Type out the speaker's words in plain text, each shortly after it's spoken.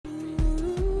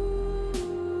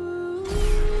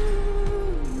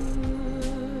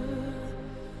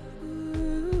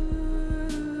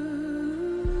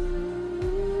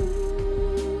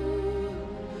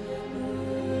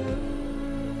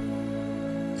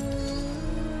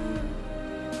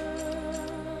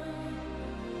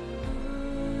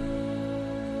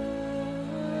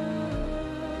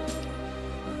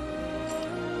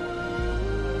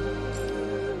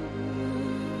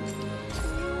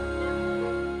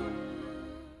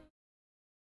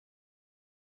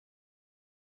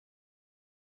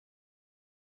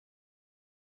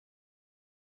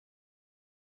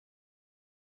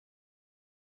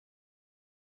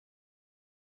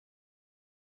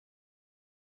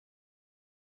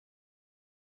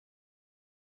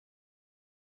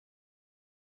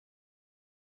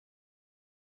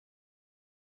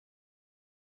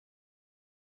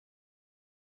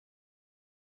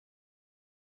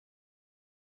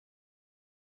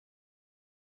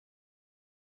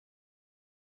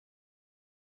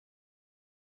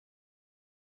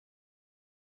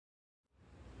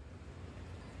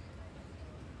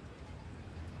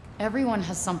Everyone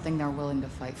has something they're willing to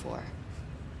fight for.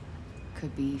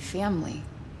 Could be family,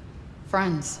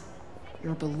 friends,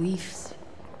 your beliefs,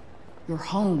 your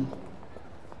home.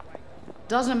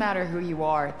 Doesn't matter who you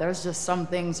are, there's just some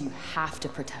things you have to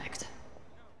protect.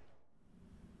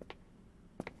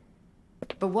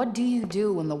 But what do you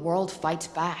do when the world fights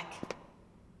back?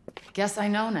 Guess I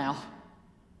know now.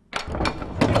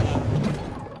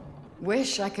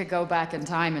 Wish I could go back in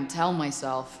time and tell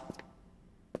myself.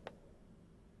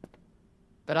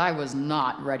 But I was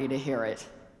not ready to hear it.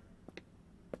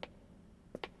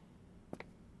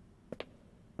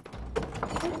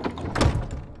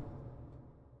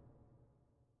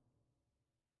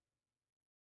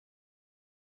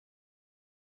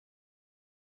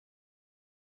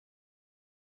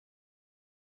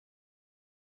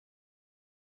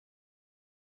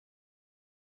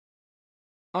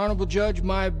 Honorable Judge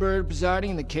Maya Bird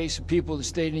presiding in the case of people of the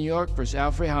state of New York versus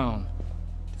Alfred Hound.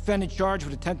 Defendant charged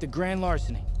with attempted grand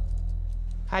larceny.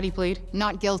 How'd he plead?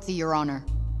 Not guilty, Your Honor.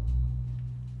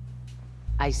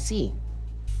 I see.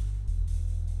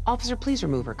 Officer, please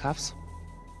remove her cuffs.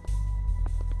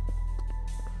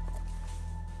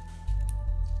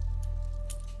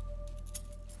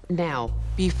 Now,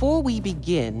 before we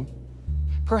begin,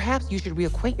 perhaps you should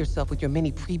reacquaint yourself with your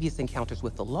many previous encounters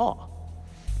with the law.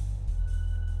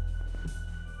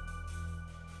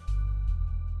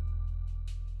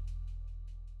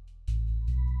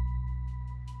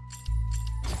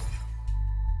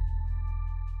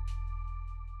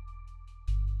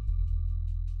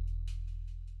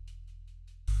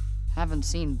 Haven't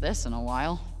seen this in a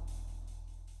while.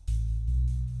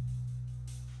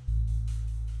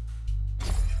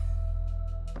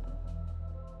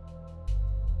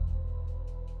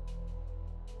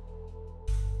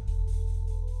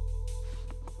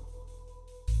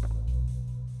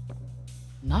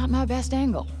 Not my best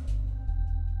angle.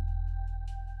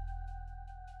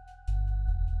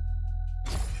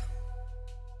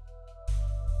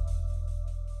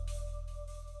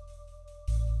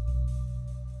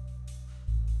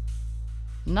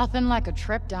 Nothing like a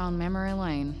trip down memory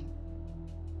lane.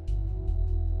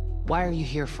 Why are you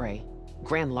here, Frey?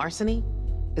 Grand larceny?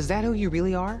 Is that who you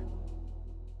really are?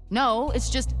 No, it's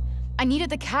just... I needed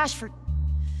the cash for...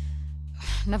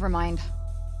 Never mind.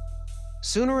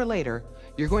 Sooner or later,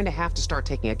 you're going to have to start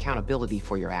taking accountability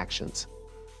for your actions.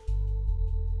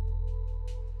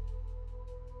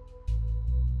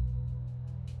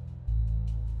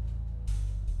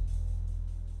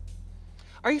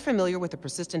 Are you familiar with the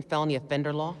persistent felony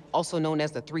offender law, also known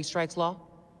as the 3 strikes law?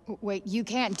 Wait, you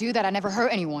can't do that. I never hurt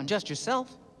anyone. Just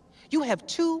yourself. You have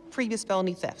 2 previous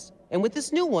felony thefts, and with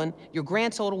this new one, your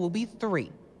grand total will be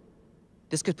 3.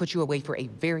 This could put you away for a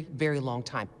very, very long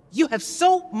time. You have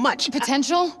so much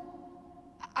potential?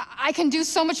 I can do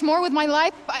so much more with my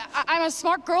life. I'm a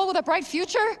smart girl with a bright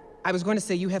future. I was going to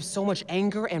say you have so much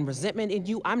anger and resentment in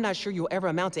you, I'm not sure you'll ever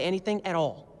amount to anything at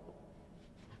all.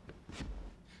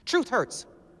 Truth hurts.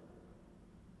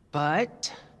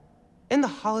 But in the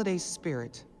holiday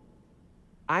spirit,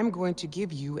 I'm going to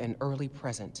give you an early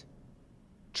present.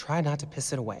 Try not to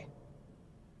piss it away.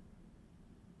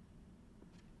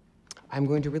 I'm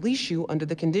going to release you under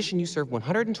the condition you serve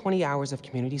 120 hours of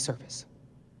community service.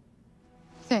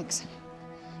 Thanks.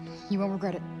 You won't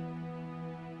regret it.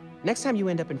 Next time you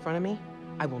end up in front of me,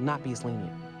 I will not be as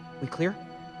lenient. We clear?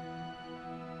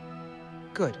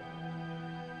 Good.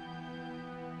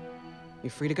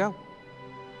 You're free to go.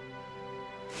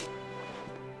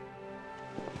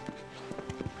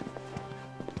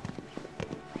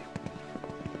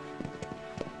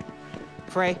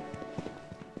 Frey,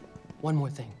 one more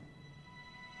thing.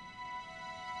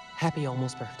 Happy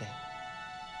almost birthday.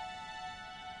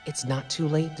 It's not too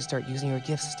late to start using your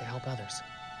gifts to help others.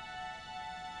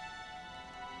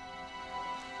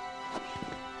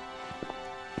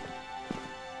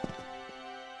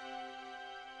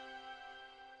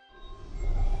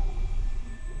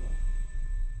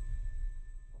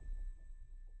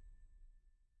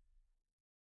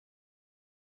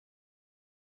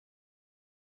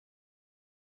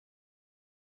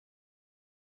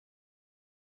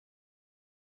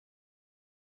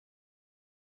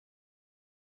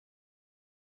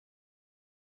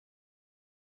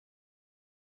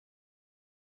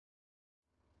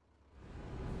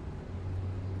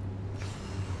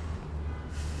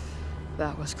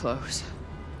 That was close.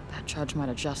 That judge might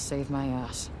have just saved my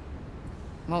ass.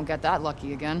 Won't get that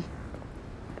lucky again.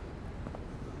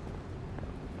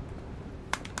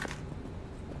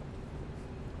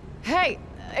 Hey,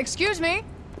 excuse me?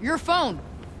 Your phone.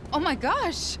 Oh my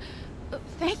gosh.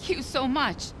 Thank you so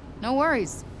much. No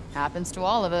worries. Happens to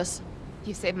all of us.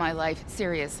 You saved my life,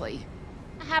 seriously.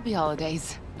 Happy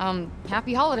holidays.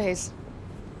 Happy holidays.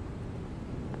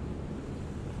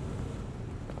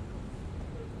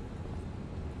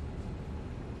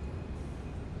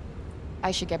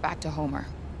 I should get back to Homer.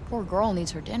 Poor girl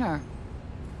needs her dinner.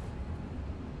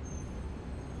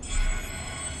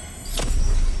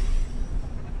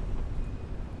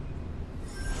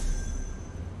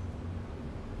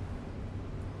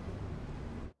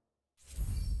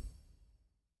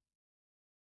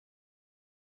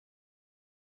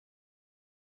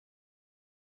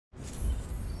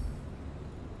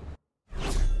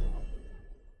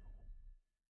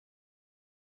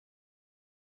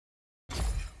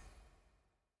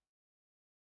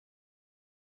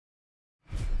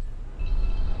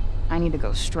 I need to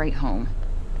go straight home.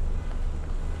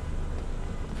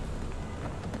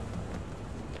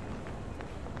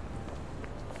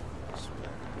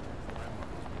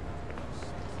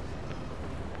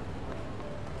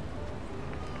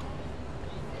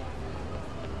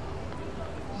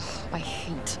 I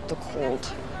hate the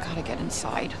cold. Gotta get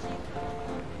inside.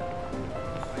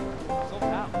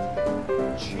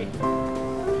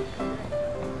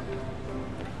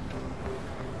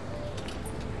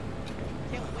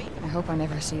 I hope I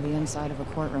never see the inside of a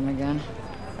courtroom again.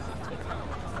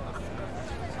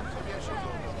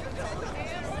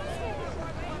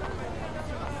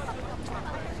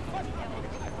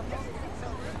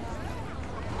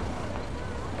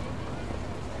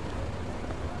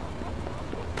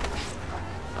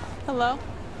 Hello?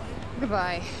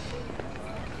 Goodbye.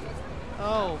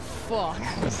 Oh, fuck.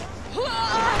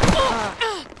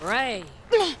 Frey.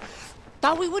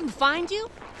 Thought we wouldn't find you?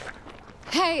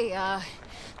 Hey,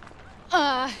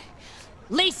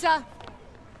 Lisa!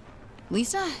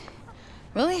 Lisa?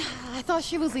 Really? I thought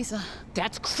she was Lisa.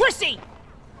 That's Chrissy!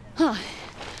 Huh.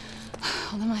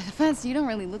 Well, in my defense, you don't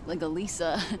really look like a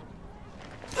Lisa.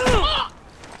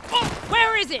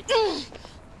 Where is it? Oh,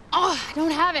 I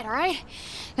don't have it, all right?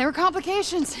 There were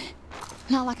complications.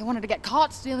 Not like I wanted to get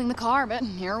caught stealing the car, but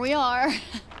here we are.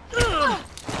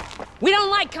 We don't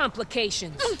like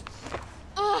complications.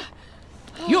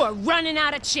 You're running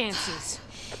out of chances.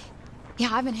 Yeah,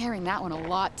 I've been hearing that one a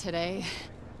lot today.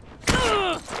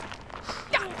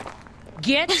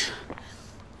 Get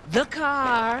the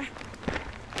car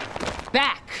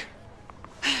back.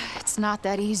 It's not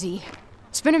that easy.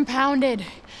 It's been impounded.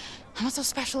 What's so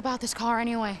special about this car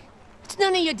anyway? It's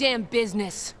none of your damn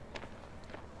business.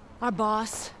 Our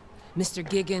boss, Mr.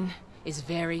 Gigan, is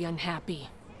very unhappy.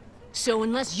 So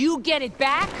unless you get it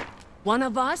back, one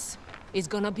of us is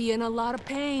gonna be in a lot of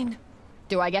pain.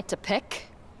 Do I get to pick?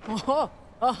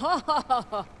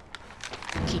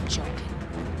 Keep choking.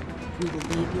 We will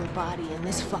leave your body in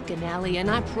this fucking alley,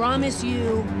 and I promise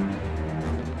you,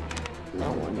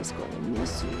 no one is gonna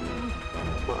miss you.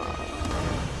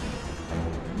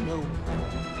 No.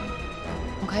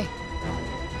 Okay.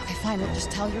 Okay, fine. We'll just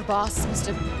tell your boss,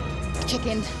 Mr.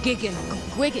 Chicken. Gigan.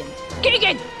 Gwiggin.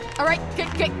 Gigan! All right,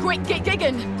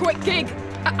 Giggin. Quick gig.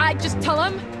 I just tell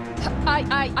him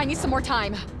I need some more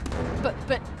time. But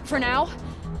for now,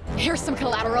 here's some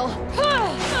collateral.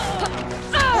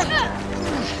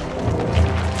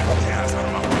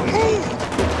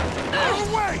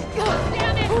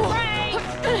 Damn it, Frey!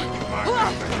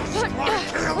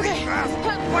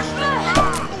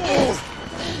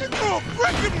 You're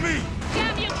breaking me!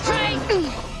 Damn you, Frey!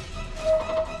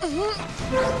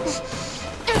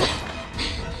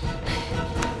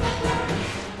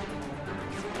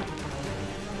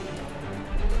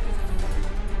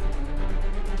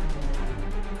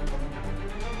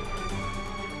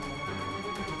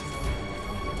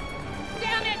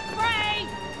 Damn it, Frey!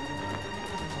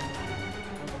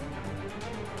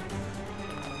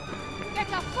 Get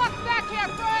the fuck back here,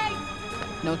 Frey!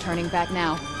 No turning back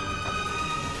now.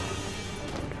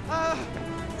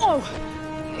 Oh!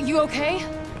 You okay?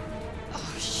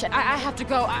 Oh, shit. I have to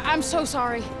go. I'm so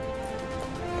sorry.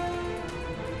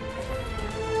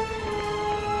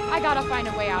 I gotta find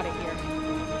a way out of here.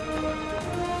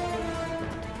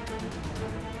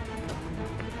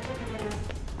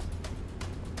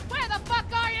 Where the fuck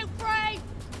are you, Frey?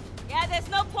 Yeah, there's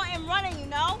no point in running, you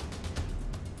know?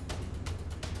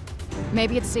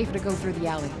 Maybe it's safer to go through the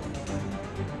alley.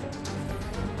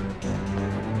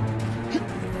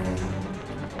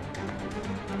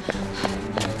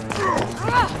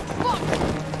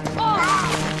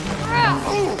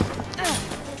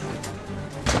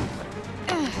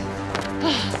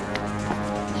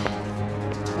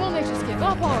 Won't they just give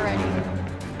up already?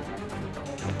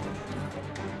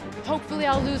 Hopefully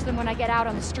I'll lose them when I get out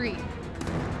on the street.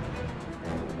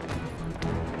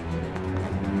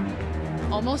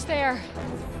 Almost there.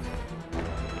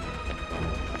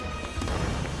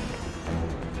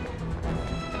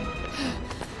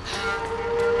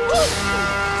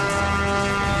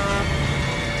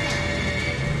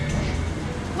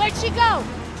 Where'd she go?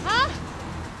 Huh?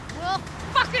 Well,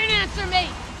 fucking answer me!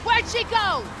 Where'd she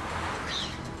go?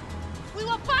 We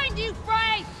will find you,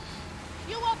 Frey!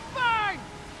 You will burn!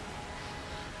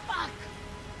 Fuck!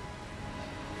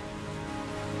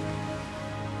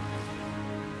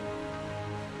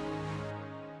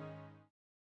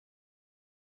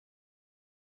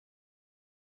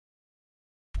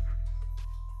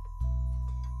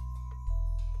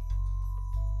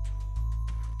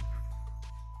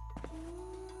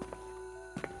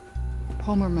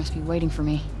 Homer must be waiting for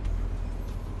me.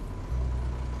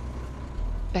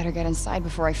 Better get inside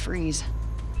before I freeze.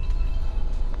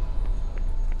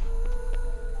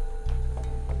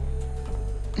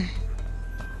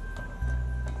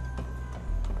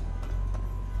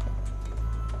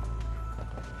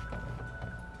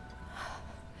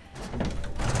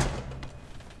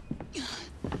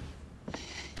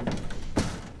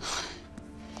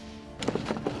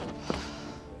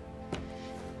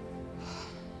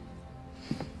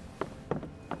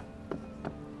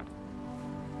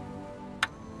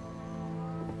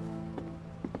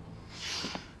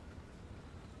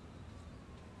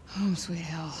 Home sweet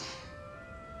hell.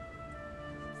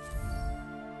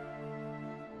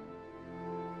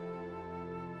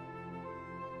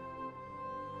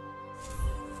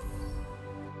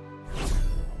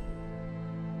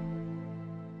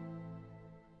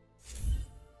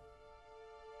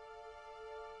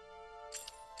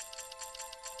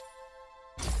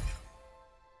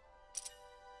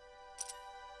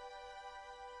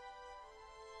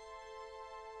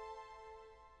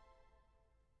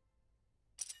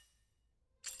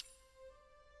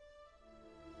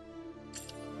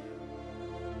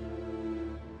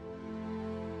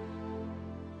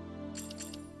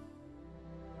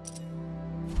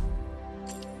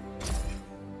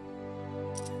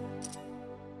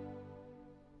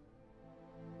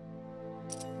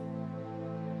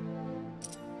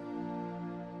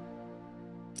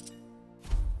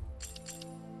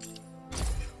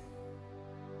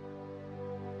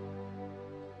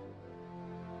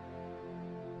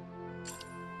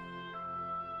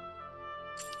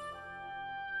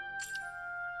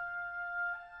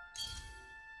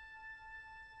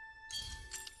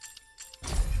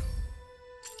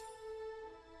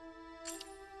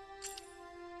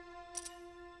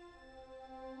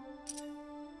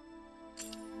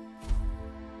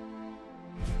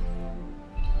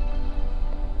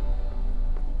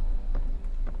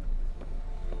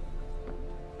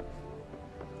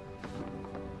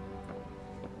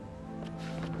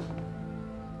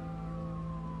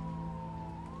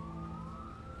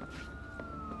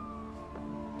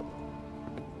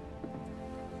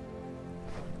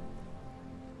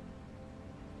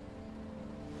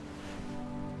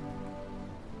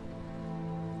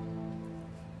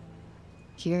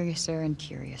 Curiouser and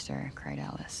curiouser, cried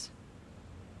Alice.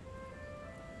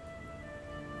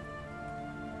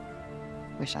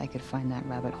 Wish I could find that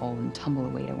rabbit hole and tumble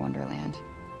away to Wonderland.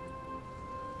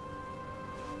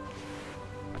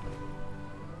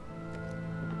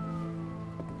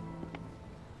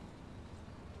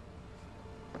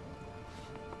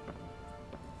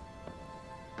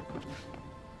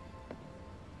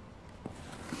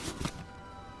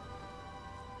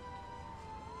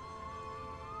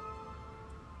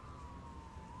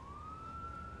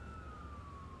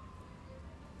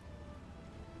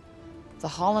 The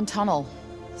Holland Tunnel,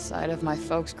 site of my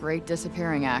folks' great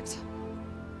disappearing act.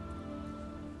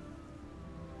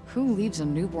 Who leaves a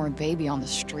newborn baby on the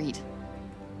street?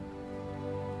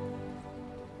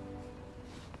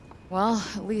 Well,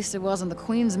 at least it wasn't the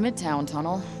Queens Midtown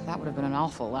Tunnel. That would have been an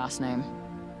awful last name.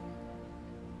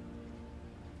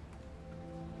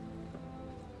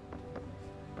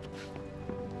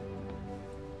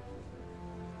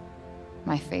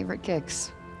 My favorite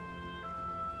kicks.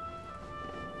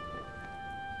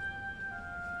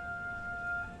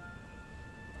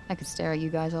 I could stare at you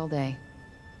guys all day.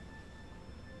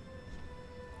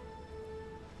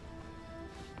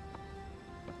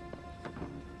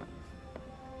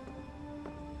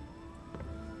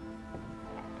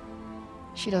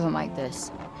 She doesn't like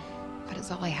this, but it's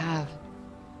all I have.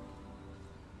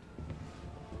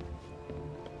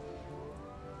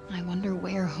 I wonder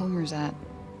where Homer's at.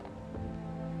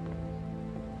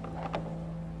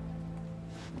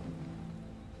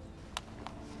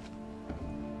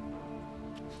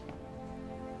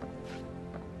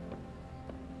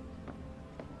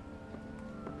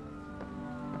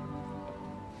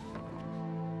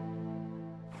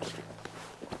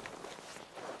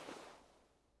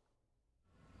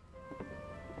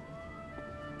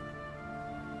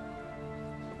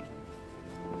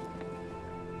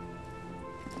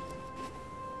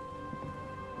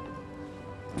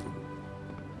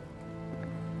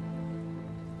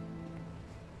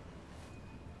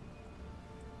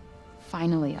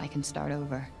 Finally, I can start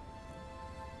over.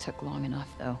 Took long enough,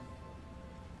 though.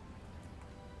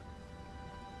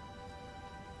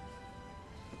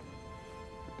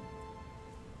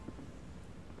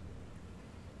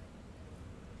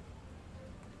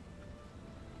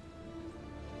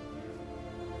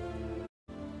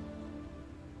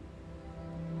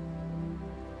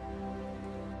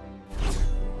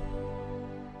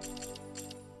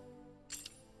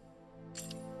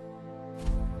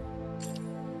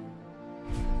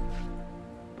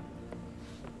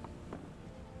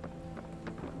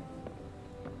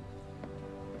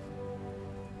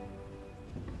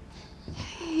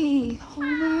 Hey,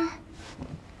 Homer.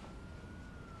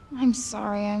 I'm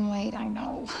sorry I'm late, I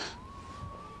know.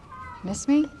 Miss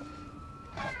me?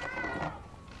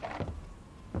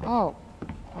 Oh,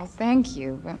 well, thank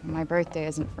you, but my birthday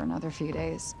isn't for another few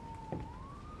days.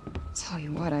 Tell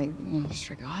you what, I almost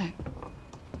forgot.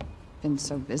 Been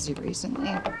so busy recently.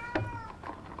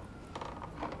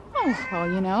 Oh, well,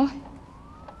 you know.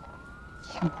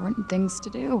 Important things to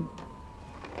do.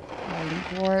 Riding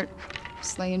port,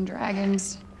 slaying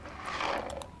dragons.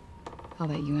 I'll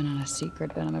let you in on a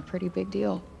secret, but I'm a pretty big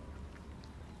deal.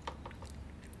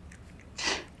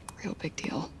 Real big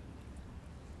deal.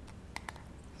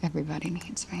 Everybody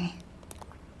needs me.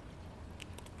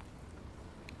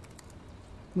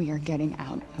 We are getting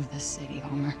out of this city,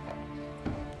 Homer.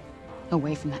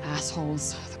 Away from the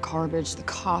assholes, the garbage, the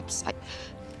cops. That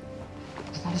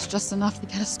is just enough to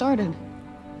get us started.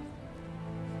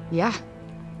 Yeah.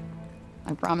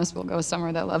 I promise we'll go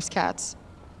somewhere that loves cats.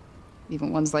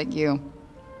 Even ones like you.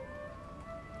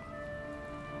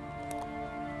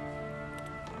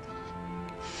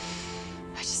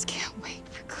 I just can't wait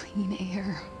for clean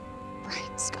air,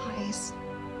 bright skies.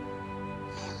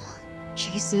 No more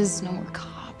chases, no more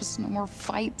cops, no more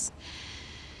fights.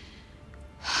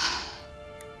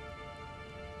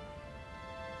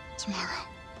 Tomorrow.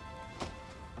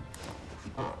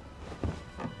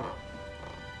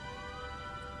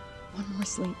 One more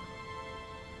sleep,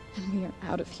 and we are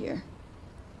out of here.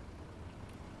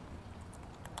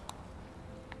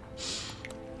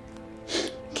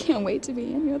 Can't wait to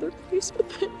be any other place but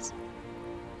this.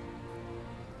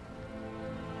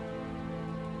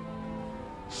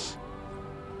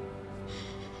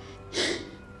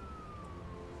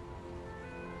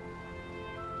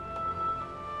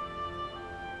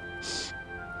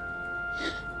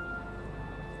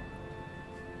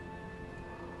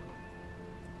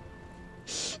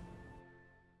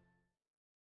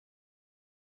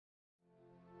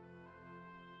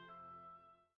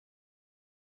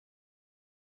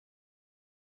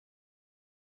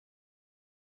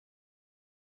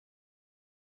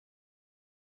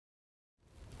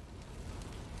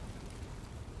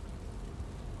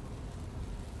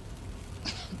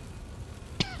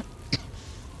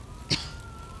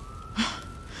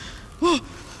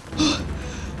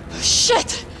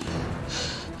 Shit!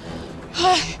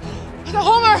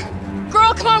 Homer!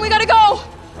 Girl, come on, we gotta go!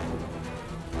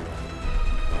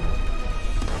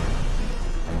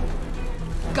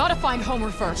 Gotta find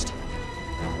Homer first.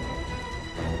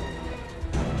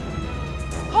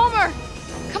 Homer!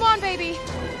 Come on, baby!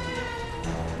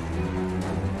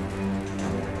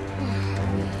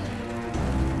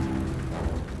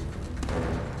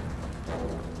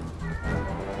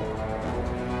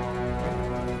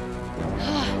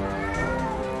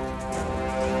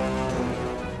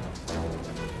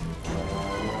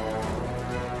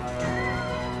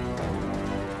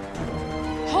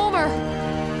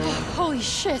 Holy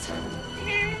shit.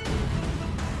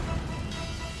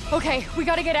 Okay, we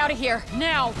gotta get out of here,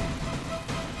 now!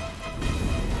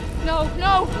 No,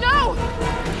 no, no!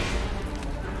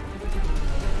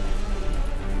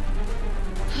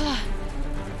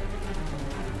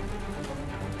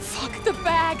 Fuck the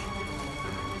bag!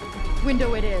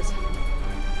 Window it is.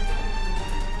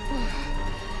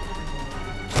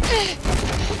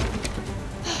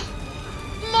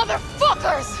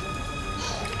 Motherfuckers!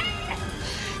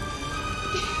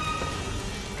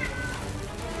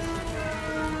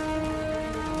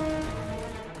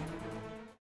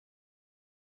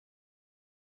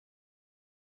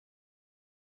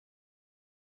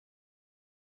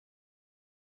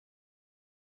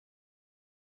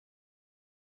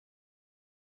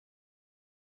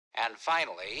 And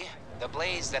finally, the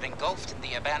blaze that engulfed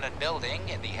the abandoned building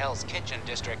in the Hell's Kitchen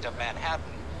district of Manhattan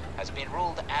has been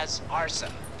ruled as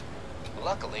arson.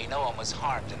 Luckily, no one was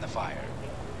harmed in the fire.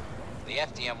 The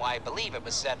FDNY believe it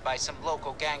was set by some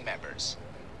local gang members.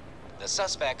 The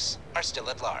suspects are still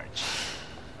at large.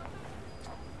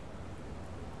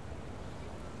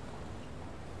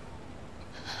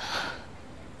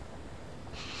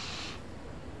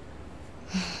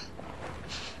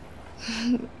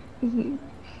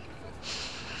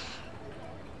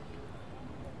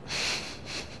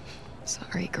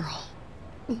 Sorry, girl.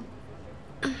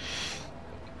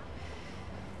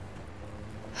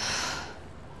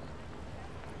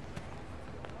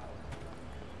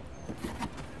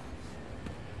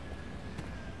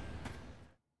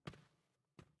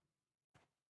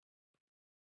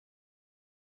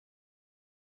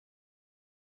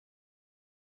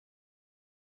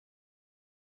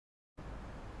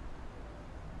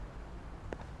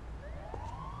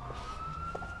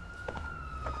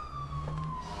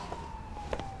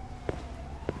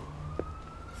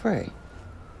 Frey,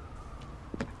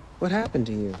 what happened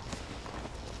to you?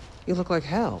 You look like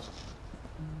hell.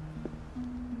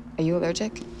 Are you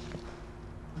allergic?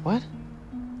 What?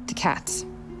 To cats.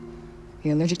 Are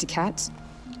you allergic to cats?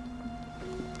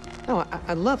 No,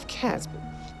 I love cats, but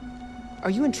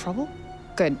are you in trouble?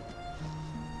 Good.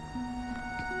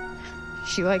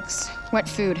 She likes wet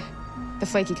food, the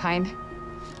flaky kind,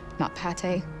 not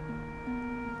pate.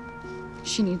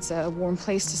 She needs a warm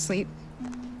place to sleep.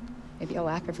 Maybe a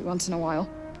lap every once in a while.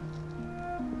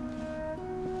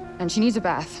 And she needs a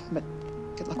bath, but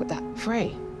good luck with that. Frey,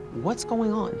 what's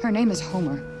going on? Her name is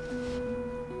Homer.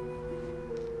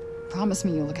 Promise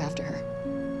me you'll look after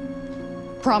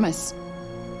her. Promise.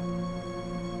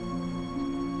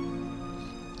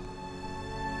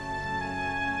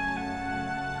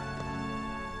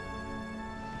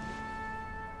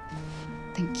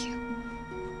 Thank you.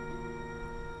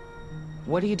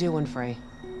 What are you doing, Frey?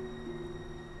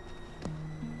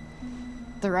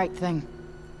 The right thing.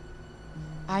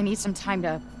 I need some time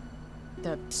to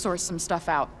sort some stuff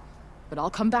out, but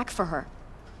I'll come back for her.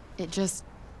 It just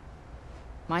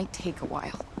might take a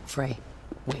while. Frey,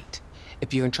 wait.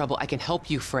 If you're in trouble, I can help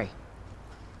you, Frey.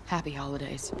 Happy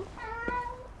holidays.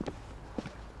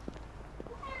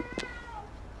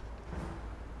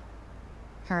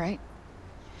 All right.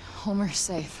 Homer's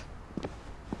safe.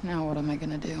 Now what am I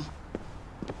gonna do?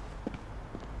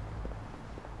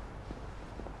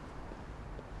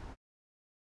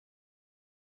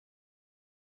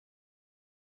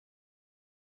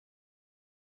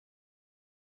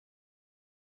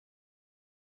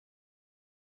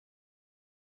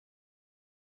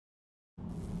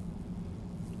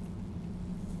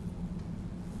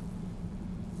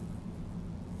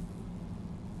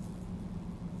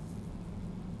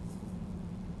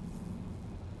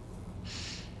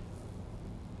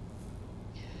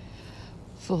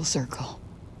 Full circle.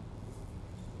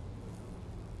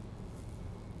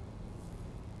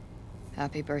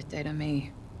 Happy birthday to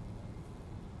me.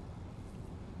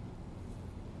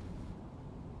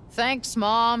 Thanks,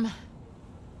 Mom.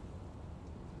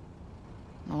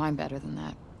 No, I'm better than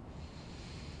that.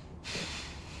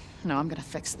 No, I'm gonna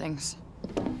fix things.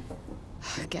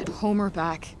 Get Homer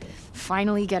back.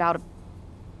 Finally get out of...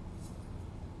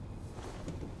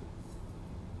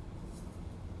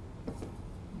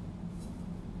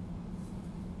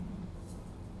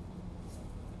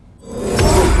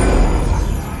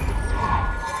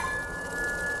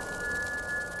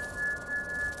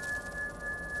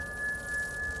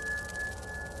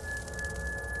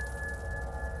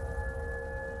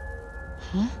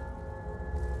 Huh?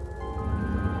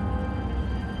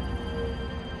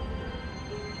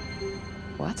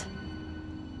 What?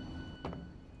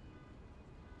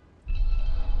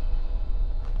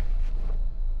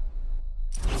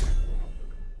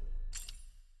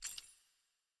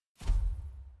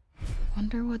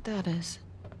 Wonder what that is.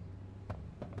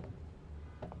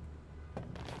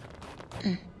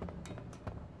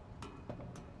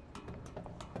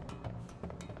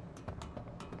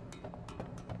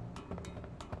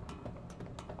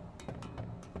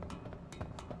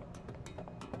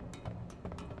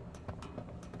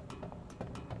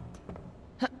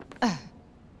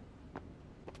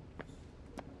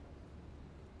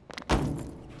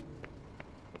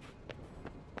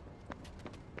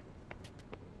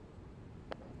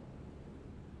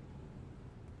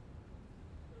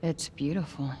 It's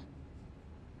beautiful.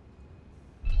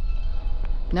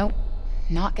 Nope,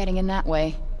 not getting in that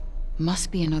way. Must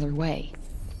be another way.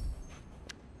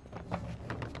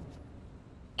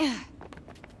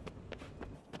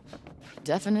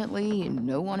 Definitely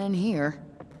no one in here.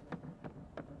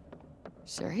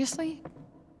 Seriously?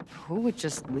 Who would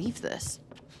just leave this?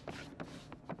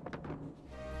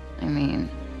 I mean,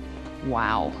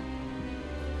 wow.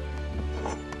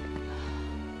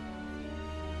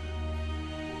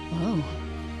 Whoa.